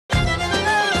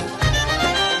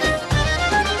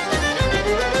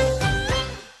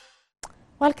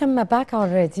Welcome back,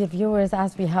 our dear viewers.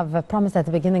 As we have promised at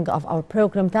the beginning of our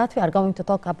program, that we are going to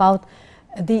talk about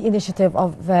the initiative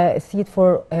of Seed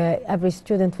for Every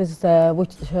Student, which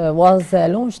was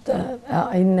launched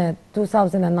in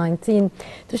 2019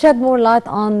 to shed more light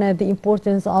on the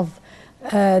importance of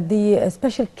the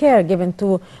special care given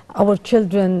to our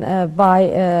children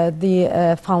by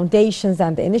the foundations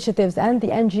and the initiatives and the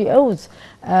NGOs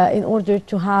in order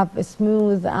to have a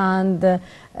smooth and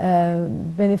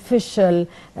beneficial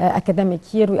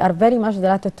academic year. We are very much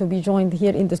delighted to be joined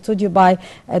here in the studio by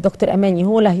Dr. Amany,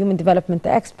 Holla, human development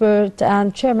expert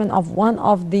and chairman of one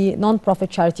of the non-profit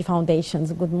charity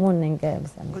foundations. Good morning,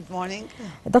 Ms. Amany. Good morning.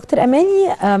 Dr.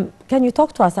 Amany, can you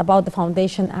talk to us about the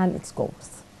foundation and its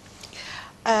goals?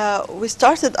 We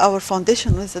started our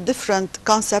foundation with a different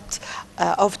concept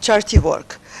of charity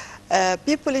work.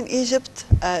 People in Egypt,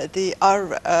 they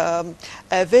are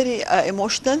very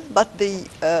emotional, but they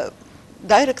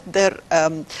direct their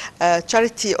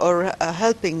charity or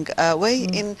helping way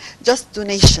in just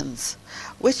donations,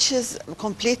 which is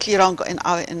completely wrong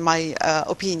in my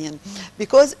opinion,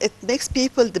 because it makes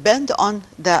people depend on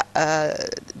the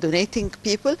donating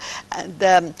people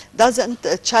and doesn't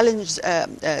challenge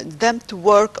them to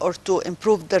work or to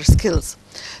improve their skills.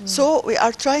 So we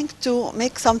are trying to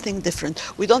make something different.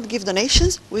 We don't give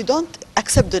donations, we don't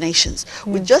accept donations.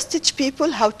 We just teach people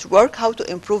how to work, how to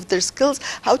improve their skills,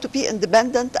 how to be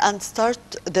independent and start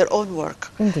their own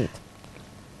work. Indeed.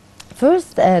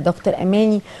 First, Dr.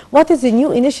 Amany, what is the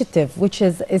new initiative, which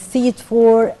is a Seed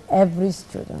for Every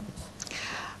Student?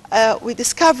 We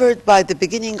discovered by the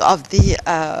beginning of the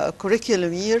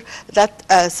curriculum year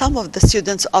that some of the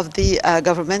students of the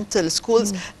governmental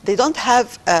schools, they don't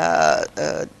have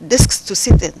desks to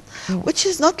sit in, which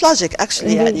is not logic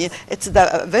actually. It's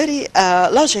the very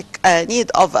logic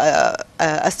need of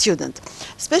a student,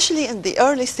 especially in the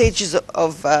early stages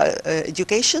of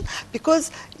education,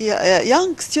 because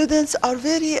young students are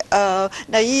very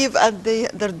naive and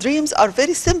their dreams are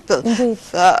very simple.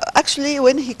 Actually,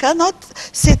 when he cannot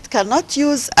sit, cannot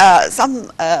use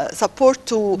some support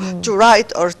to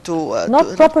write or to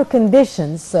not proper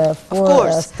conditions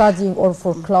for studying or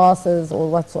for classes or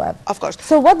whatsoever. Of course.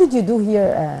 So what did you do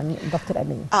here, Dr.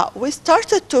 Amany? We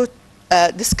started to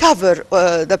discover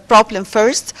the problem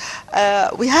first.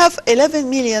 We have 11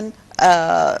 million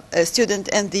students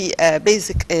in the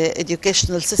basic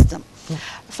educational system.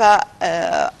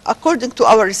 According to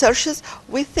our researches,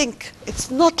 we think it's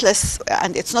not less,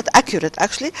 and it's not accurate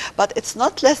actually, but it's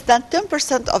not less than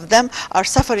 10% of them are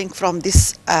suffering from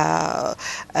this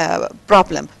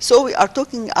problem. So we are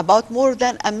talking about more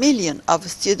than 1 million of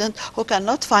students who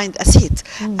cannot find a seat.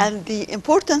 And the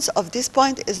importance of this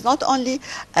point is not only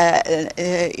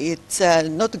it's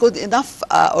not good enough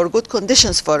or good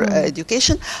conditions for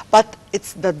education, but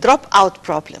it's the dropout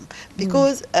problem,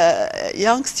 because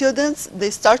young students, they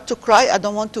start to cry, I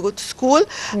don't want to go to school,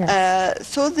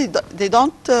 so they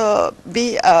don't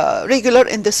be regular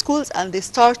in the schools and they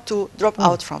start to drop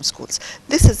out from schools.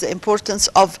 This is the importance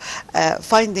of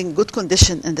finding good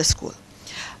condition in the school.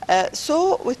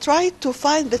 So we try to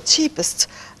find the cheapest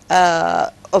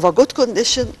of a good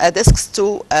condition desks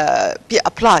to be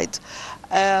applied.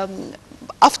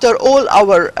 After all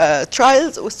our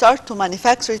trials, we start to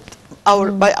manufacture it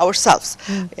by ourselves,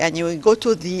 and you go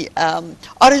to the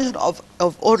origin of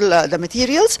all the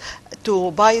materials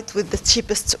to buy it with the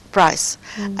cheapest price.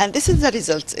 And this is the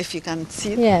result, if you can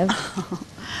see it. Yes.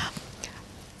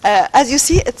 As you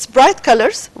see, it's bright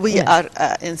colors. We are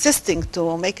insisting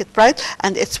to make it bright,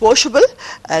 and it's washable.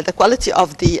 The quality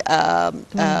of the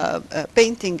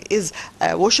painting is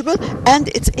washable, and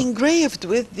it's engraved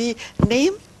with the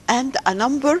name and a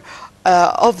number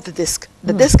of the disc.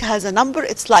 The disc has a number.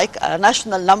 It's like a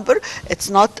national number. It's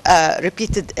not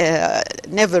repeated,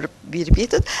 never be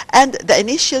repeated, and the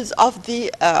initials of the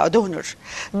donor,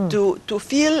 to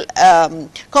feel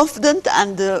confident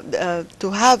and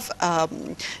to have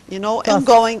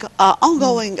ongoing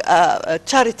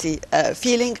charity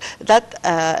feeling that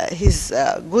his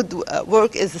good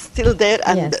work is still there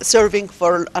and serving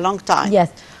for a long time. Yes.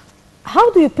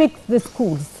 How do you pick the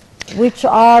schools which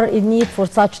are in need for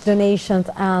such donations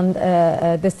and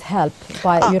this help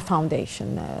by your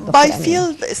foundation? By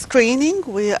field screening,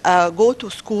 we go to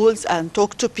schools and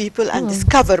talk to people and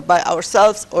discover by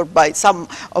ourselves or by some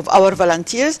of our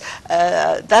volunteers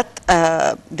that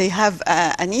they have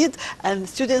a need, and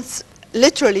students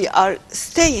literally are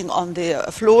staying on the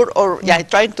floor or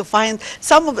trying to find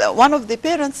some of one of the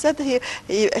parents said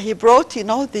he brought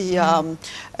the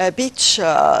beach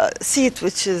seat,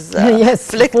 which is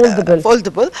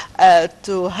foldable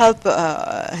to help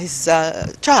his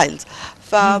child.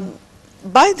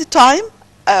 By the time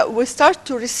we start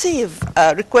to receive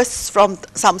requests from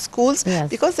some schools Yes.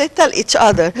 because they tell each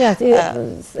other. Yes,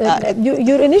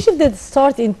 your initiative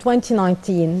started in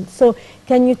 2019. So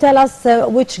can you tell us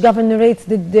which governorates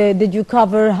did you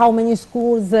cover, how many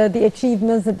schools, the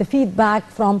achievements, the feedback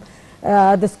from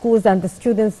the schools and the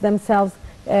students themselves?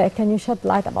 Can you shed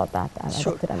light about that,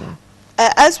 Sure. Dr. Amany?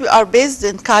 As we are based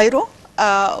in Cairo,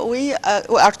 we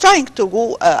are trying to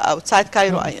go outside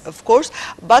Cairo, Yes. of course,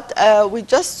 but we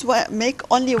just make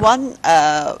only one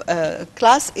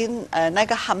class in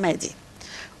Naga Hamadi,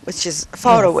 which is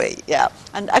far Yes. away, yeah.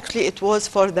 And actually it was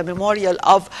for the memorial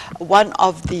of one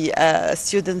of the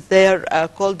students there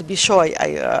called Bishoy,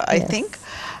 I Yes. think.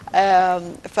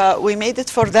 We made it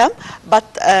for them, but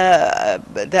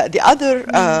the other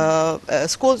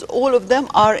schools, all of them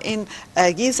are in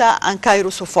Giza and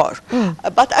Cairo so far.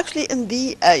 But actually in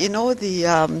the, you know, the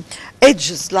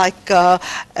edges like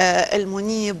El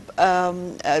Munib,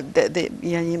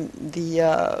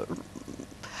 the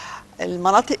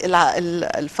المناطق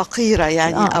الفقيرة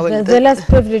يعني أو the less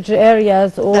privileged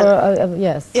areas or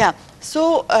yes. Yeah,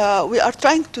 so we are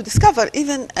trying to discover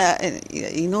even,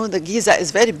 you know, the Giza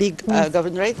is very big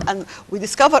governorate, and we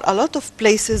discover a lot of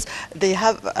places they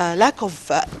have lack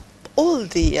of all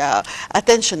the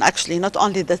attention, actually, not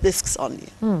only the discs only.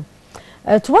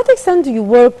 To what extent do you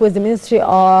work with the Ministry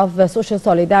of Social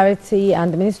Solidarity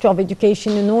and the Ministry of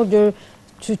Education in order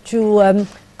to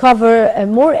cover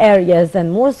more areas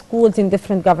and more schools in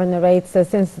different governorates,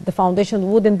 since the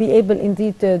foundation wouldn't be able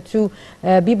indeed to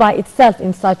be by itself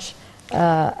in such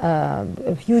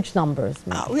huge numbers?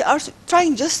 We are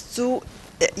trying just to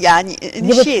يعني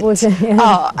initiate,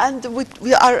 and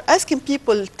we are asking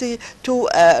people to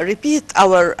repeat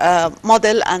our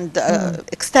model and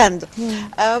extend,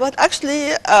 but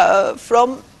actually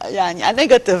from يعني a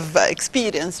negative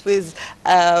experience with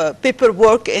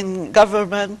paperwork in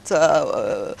government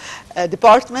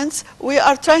departments, we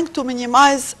are trying to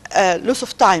minimize loss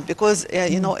of time, because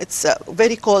you know, it's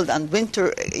very cold and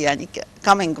winter يعني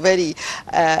coming very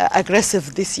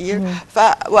aggressive this year.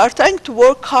 We are trying to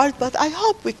work hard, but I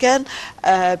hope we can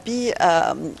be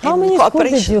How many schools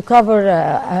did you cover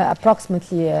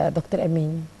approximately, Dr.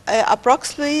 Amany?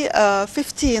 Approximately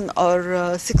 15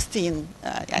 or 16.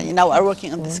 Now we are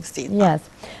working on the 16. Yes.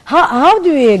 How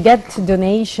do you get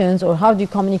donations, or how do you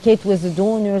communicate with the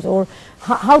donors, or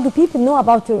how do people know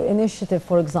about your initiative,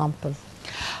 for example?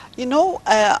 You know,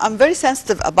 I'm very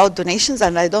sensitive about donations,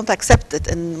 and I don't accept it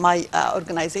in my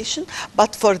organization.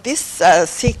 But for this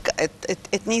sake,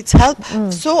 it needs help.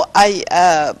 So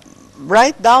I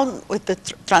write down with the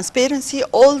transparency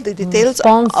all the details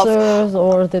sponsors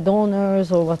or the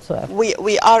donors or whatsoever.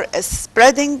 We are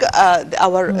spreading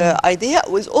our idea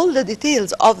with all the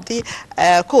details of the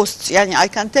costs. Yani I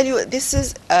can tell you this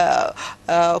is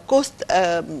cost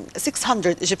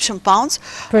 600 Egyptian pounds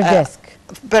per desk.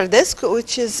 Per desk,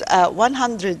 which is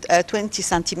 120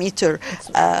 centimeter. It's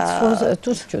for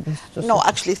 2 students. No,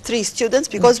 actually 3 students,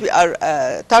 because we are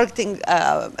targeting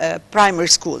primary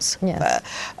schools. Yes.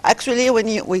 Actually,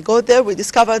 when we go there, we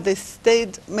discover they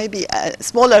stayed maybe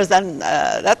smaller than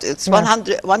that. It's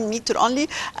 1 meter only,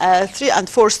 3 and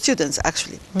 4 students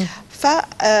actually.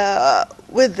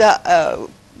 With the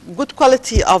good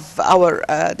quality of our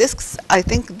discs, I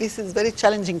think this is very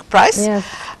challenging price. Yes.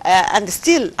 And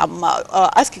still I'm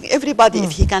asking everybody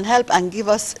if he can help and give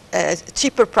us a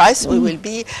cheaper price. We will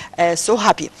be so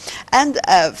happy. And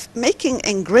making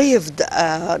engraved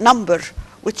number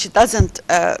which doesn't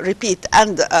repeat,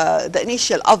 and the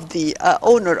initial of the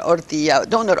owner or the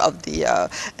donor of the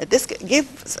disc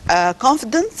gives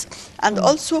confidence. And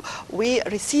also we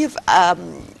receive a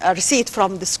receipt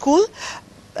from the school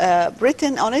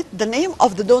written on it the name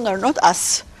of the donor, not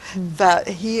us.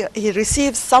 He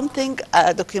receives something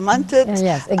documented.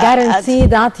 Yes, a guarantee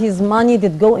that his money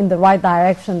did go in the right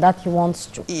direction that he wants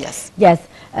to. Yes. Yes.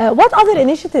 What other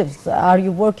initiatives are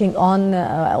you working on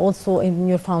also in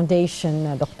your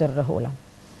foundation, Dr. Holla?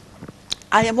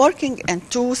 I am working in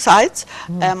 2 sides.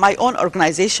 My own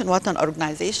organization, Watan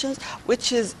Organizations,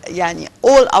 which is yani,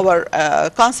 all our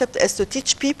concept is to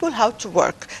teach people how to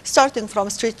work, starting from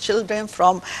street children,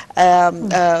 from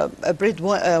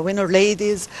breadwinner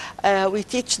ladies. We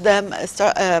teach them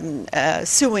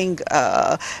sewing,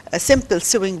 simple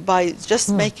sewing by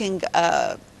just making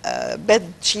bed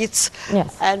sheets,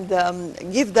 yes. and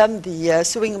give them the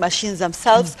sewing machines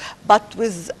themselves, but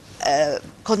with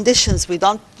conditions. We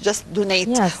don't just donate.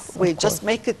 Yes, We of just course.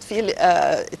 make it feel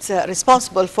it's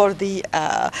responsible for the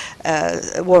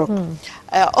work.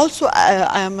 Also,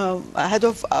 I am a head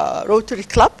of Rotary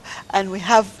Club, and we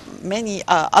have many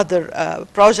other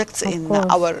projects Of in course.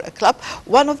 our club.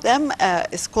 One of them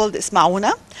is called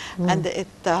Ismauna, and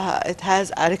it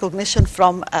has a recognition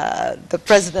from the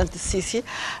President Sisi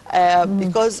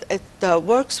because it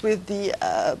works with the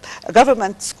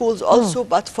government schools also,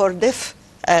 but for deaf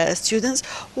students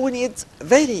who need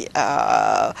very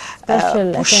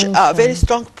Special push, attention. very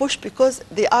strong push, because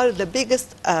they are the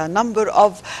biggest number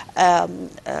of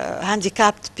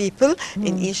handicapped people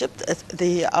in Egypt.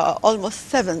 They are almost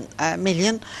 7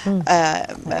 million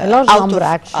A large out number, of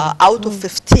actually. out of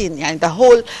 15. And the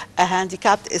whole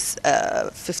handicapped is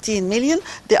 15 million.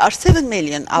 There are 7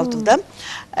 million out of them.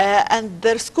 And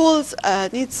their schools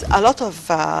needs a lot of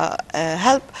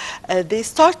help. They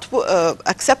start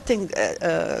accepting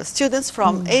students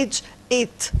from age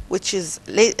 8, which is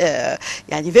late,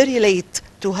 very late,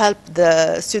 to help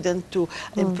the student to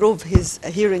improve his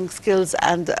hearing skills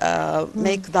and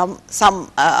make them some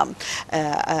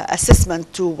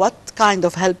assessment to what kind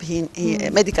of help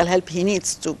medical help he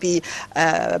needs to be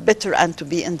better and to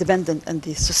be independent in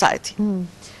the society.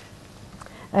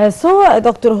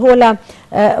 Dr. Holla,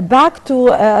 back to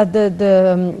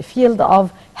the field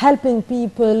of helping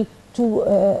people to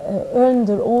earn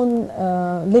their own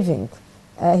living.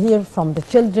 Here, from the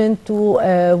children to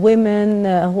women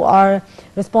who are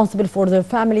responsible for their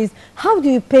families. How do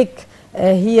you pick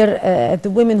here the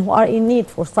women who are in need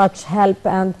for such help,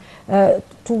 and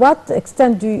to what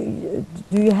extent do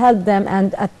you help them,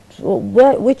 and at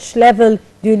which level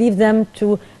do you leave them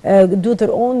to do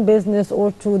their own business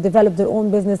or to develop their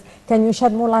own business? Can you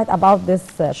shed more light about this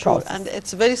Sure, process? and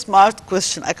it's a very smart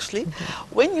question, actually.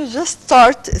 When you just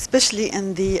start, especially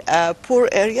in the poor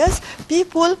areas,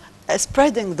 people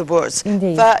spreading the words.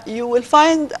 Indeed. You will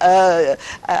find a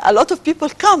lot of people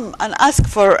come and ask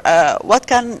for what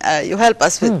can you help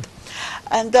us with.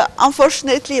 And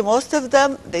unfortunately, most of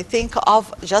them, they think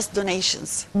of just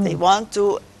donations. They want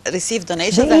to receive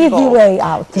donations The and easy go. way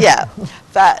out. Yeah.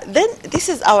 But then this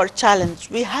is our challenge.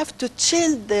 We have to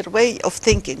change their way of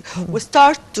thinking. We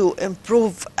start to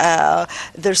improve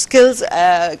their skills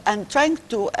and trying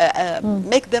to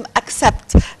make them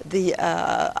accept the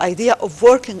idea of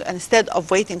working instead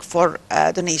of waiting for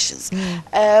donations.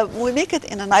 We make it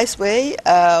in a nice way.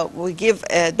 We give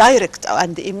a direct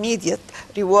and immediate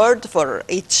reward for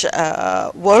each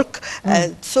work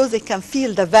so they can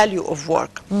feel the value of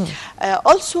work.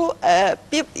 Also,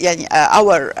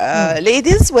 our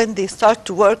ladies, when they start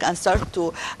to work and start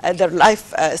to their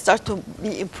life start to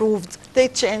be improved, they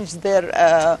change their.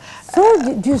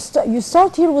 You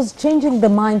start here with changing the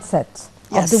mindset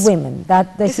of the women,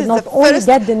 that they should not only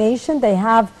get donation, they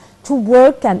have to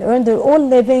work and earn their own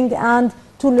living and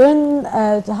to learn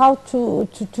how to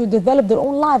develop their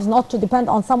own lives, not to depend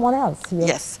on someone else here.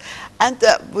 Yes, and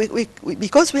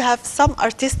because we have some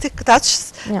artistic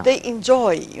touches, they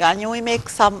enjoy. And we make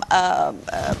some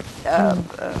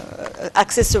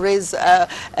accessories,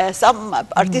 some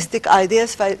artistic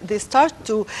ideas. They start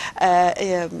to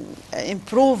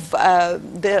improve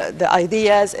the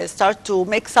ideas, start to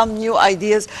make some new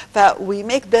ideas. We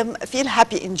make them feel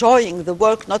happy, enjoying the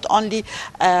work, not only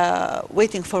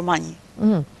waiting for money.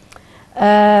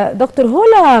 Dr.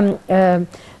 Holla,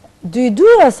 do you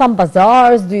do some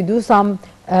bazaars? Do you do some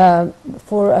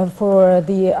for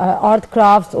the art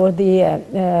crafts or the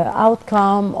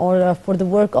outcome or for the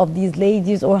work of these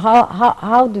ladies? Or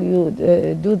how do you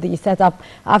do the setup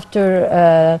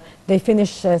after they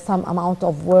finish some amount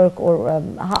of work, or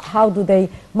how do they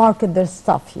market their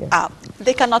stuff here?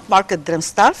 They cannot market their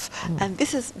stuff, and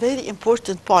this is very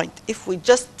important point. If we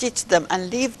just teach them and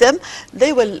leave them,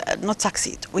 they will not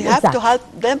succeed. We have to help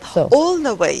them all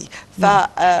the way.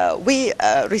 We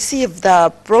receive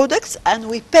the products and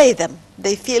we pay them.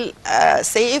 They feel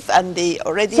safe, and they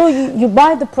already. So you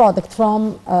buy the product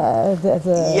from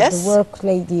the work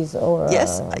ladies, or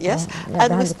yes,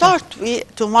 and we start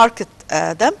to market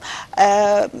them.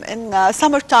 In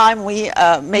summertime, we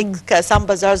make some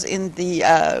bazaars in the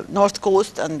north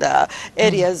coast and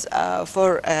areas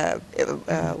for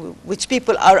which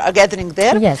people are gathering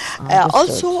there. Yes,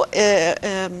 also,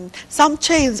 some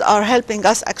chains are helping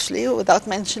us, actually, without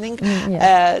mentioning.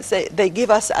 They give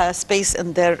us a space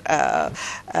in their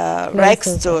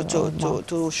racks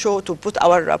to put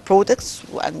our products,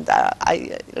 and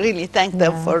I really thank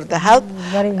them for the help.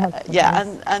 Very helpful.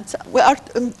 And we are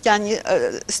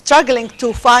struggling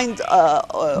to find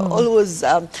always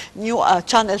new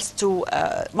channels to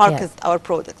market our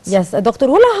products. Yes, Dr.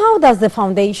 Holla, how does the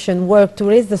foundation work to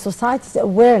raise the society's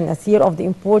awareness here of the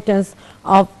importance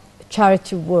of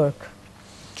charity work?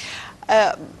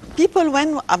 People,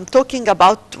 when I'm talking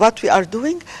about what we are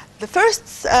doing, the first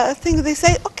thing they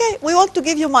say, okay, we want to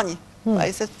give you money.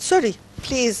 I said, sorry,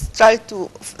 please try to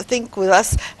think with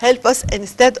us, help us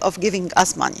instead of giving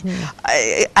us money.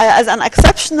 As an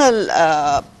exceptional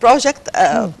project,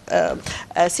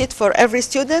 seat for every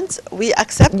student, we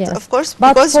accept, of course,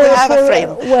 but because we have a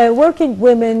frame. Working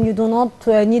women, you do not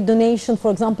need donation, for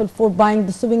example, for buying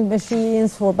the sewing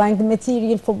machines, for buying the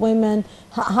material for women.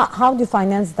 How do you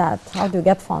finance that? How do you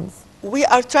get funds? We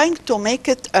are trying to make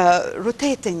it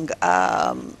rotating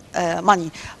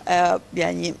money.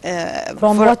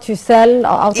 From what you sell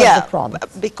out of the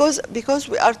product. Because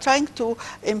we are trying to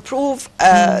improve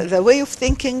the way of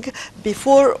thinking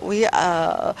before we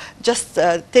just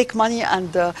take money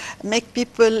and make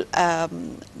people,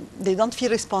 they don't feel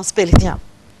responsibility. Yeah.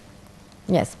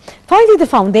 Yes. Finally, the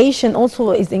foundation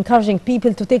also is encouraging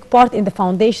people to take part in the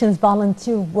foundation's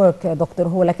volunteer work. Dr.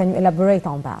 Holla, can you elaborate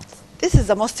on that? This is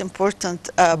the most important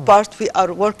part we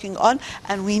are working on,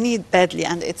 and we need badly,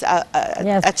 and it's a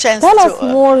chance Tell to... us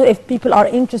more if people are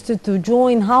interested to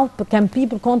join. How can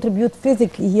people contribute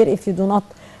physically here if you do not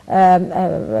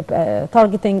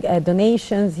targeting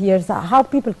donations here? So how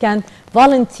people can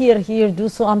volunteer here, do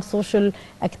some social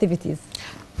activities?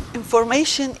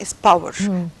 Information is power.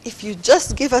 If you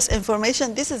just give us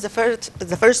information, this is the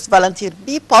first volunteer.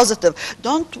 Be positive.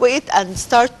 Don't wait and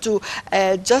start to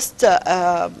just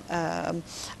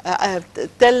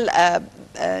tell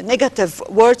negative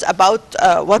words about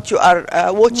what you are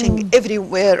watching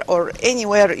everywhere or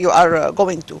anywhere you are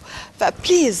going to. But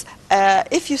please,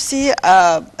 if you see,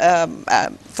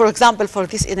 for example, for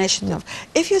this initiative,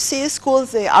 if you see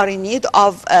schools they are in need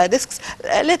of discs,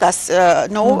 let us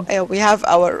know. We have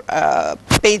our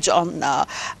page on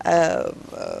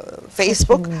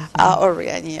Facebook or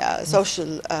any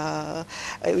social.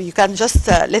 You can just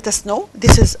let us know.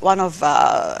 This is one of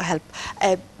help.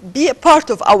 Be a part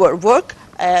of our work.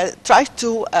 Try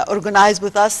to organize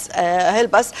with us,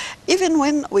 help us. Even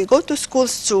when we go to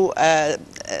schools to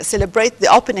celebrate the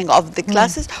opening of the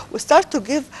classes, we start to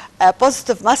give a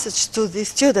positive message to the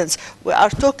students. We are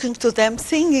talking to them,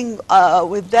 singing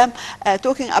with them,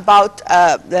 talking about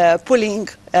the bullying,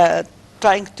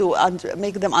 trying to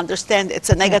make them understand it's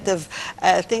a negative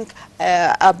thing,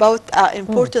 about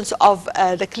importance of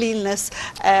the cleanliness,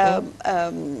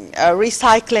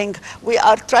 recycling. We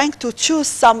are trying to choose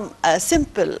some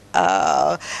simple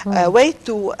way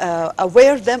to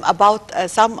aware them about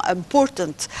some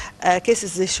important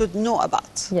cases they should know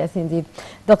about. Yes, indeed.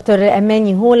 Dr.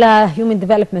 Amany Holla, human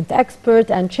development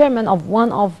expert and chairman of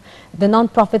one of the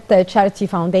non-profit charity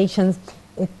foundations.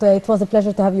 It was a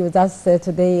pleasure to have you with us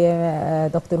today,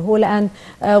 Dr. Holla, and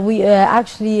we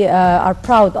actually are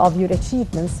proud of your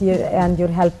achievements here and your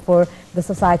help for the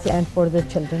society and for the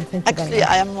children. Thank you Actually,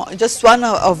 I am just one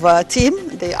of a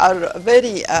team. They are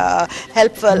very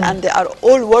helpful and they are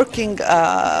all working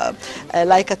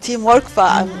like a teamwork.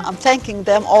 I'm thanking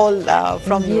them all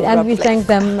from your And we place. thank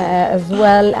them as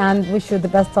well and wish you the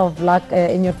best of luck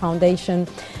in your foundation.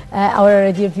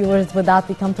 Our dear viewers, with that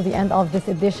we come to the end of this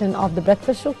edition of The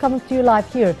Breakfast Show, coming to you live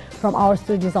here from our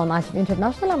studios on ITV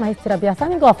International. I'm Rabia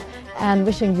signing off and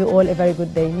wishing you all a very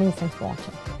good day. Many thanks for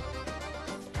watching.